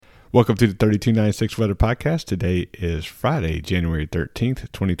Welcome to the 3296 Weather Podcast. Today is Friday, January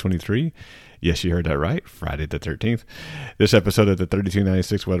 13th, 2023. Yes, you heard that right. Friday the 13th. This episode of the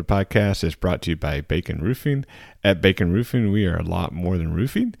 3296 Weather Podcast is brought to you by Bacon Roofing. At Bacon Roofing, we are a lot more than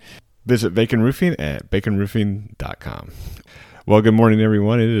roofing. Visit Bacon Roofing at baconroofing.com. Well, good morning,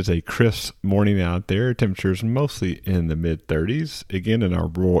 everyone. It is a crisp morning out there. Temperatures mostly in the mid-30s. Again, in our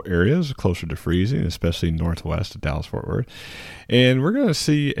rural areas, closer to freezing, especially northwest of Dallas-Fort Worth. And we're going to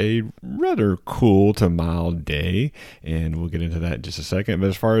see a rather cool to mild day, and we'll get into that in just a second. But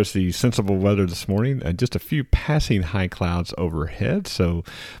as far as the sensible weather this morning, just a few passing high clouds overhead. So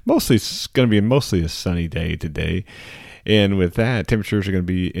it's going to be mostly a sunny day today. And with that, temperatures are going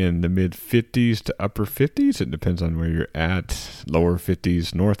to be in the mid-50s to upper 50s. It depends on where you're at. Lower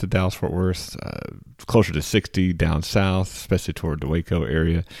 50s north of Dallas-Fort Worth, closer to 60 down south, especially toward the Waco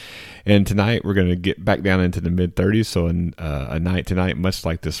area. And tonight, we're going to get back down into the mid-30s. So a night tonight, much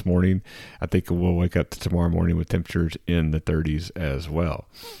like this morning, I think we'll wake up to tomorrow morning with temperatures in the 30s as well.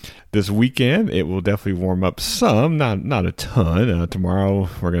 This weekend, it will definitely warm up some, not a ton. Tomorrow,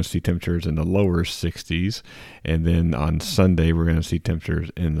 we're going to see temperatures in the lower 60s. And then on Sunday, we're going to see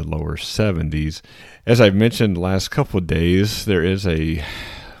temperatures in the lower 70s. As I've mentioned the last couple of days, there is a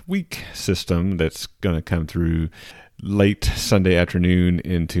weak system that's going to come through late Sunday afternoon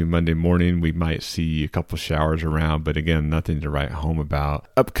into Monday morning. We might see a couple showers around, but again, nothing to write home about.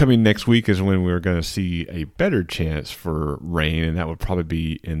 Upcoming next week is when we're going to see a better chance for rain, and that would probably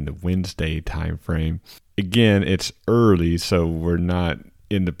be in the Wednesday time frame. Again, it's early, so we're not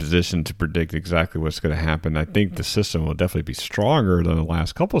in the position to predict exactly what's going to happen. I think the system will definitely be stronger than the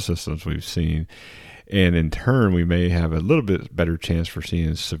last couple of systems we've seen, and in turn, we may have a little bit better chance for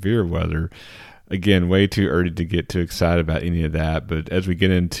seeing severe weather. Again, way too early to get too excited about any of that, but as we get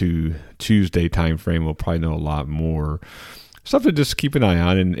into Tuesday time frame, we'll probably know a lot more. Stuff to just keep an eye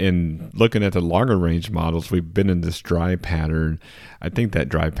on, and looking at the longer range models, we've been in this dry pattern. I think that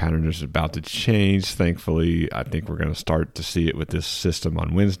dry pattern is about to change. Thankfully, I think we're going to start to see it with this system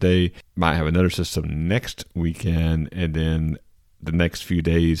on Wednesday. Might have another system next weekend, and then the next few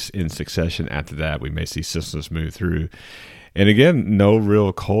days in succession after that, we may see systems move through. And again, no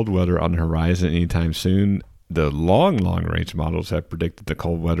real cold weather on the horizon anytime soon. The long range models have predicted the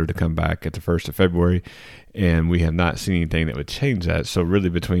cold weather to come back at the 1st of February, and we have not seen anything that would change that. So really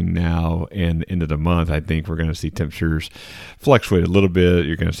between now and the end of the month, I think we're going to see temperatures fluctuate a little bit.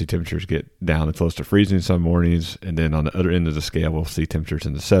 You're going to see temperatures get down to close to freezing some mornings, and then on the other end of the scale, we'll see temperatures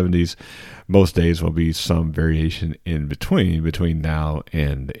in the 70s. Most days will be some variation in between now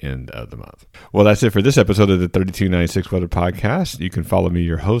and the end of the month. Well, that's it for this episode of the 3296 Weather Podcast. You can follow me,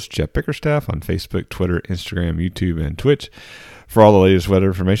 your host, Jeff Bickerstaff, on Facebook, Twitter, Instagram, YouTube, and Twitch. For all the latest weather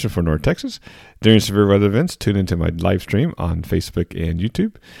information for North Texas, during severe weather events, tune into my live stream on Facebook and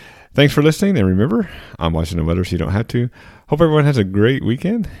YouTube. Thanks for listening, and remember, I'm watching the weather so you don't have to. Hope everyone has a great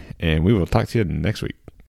weekend, and we will talk to you next week.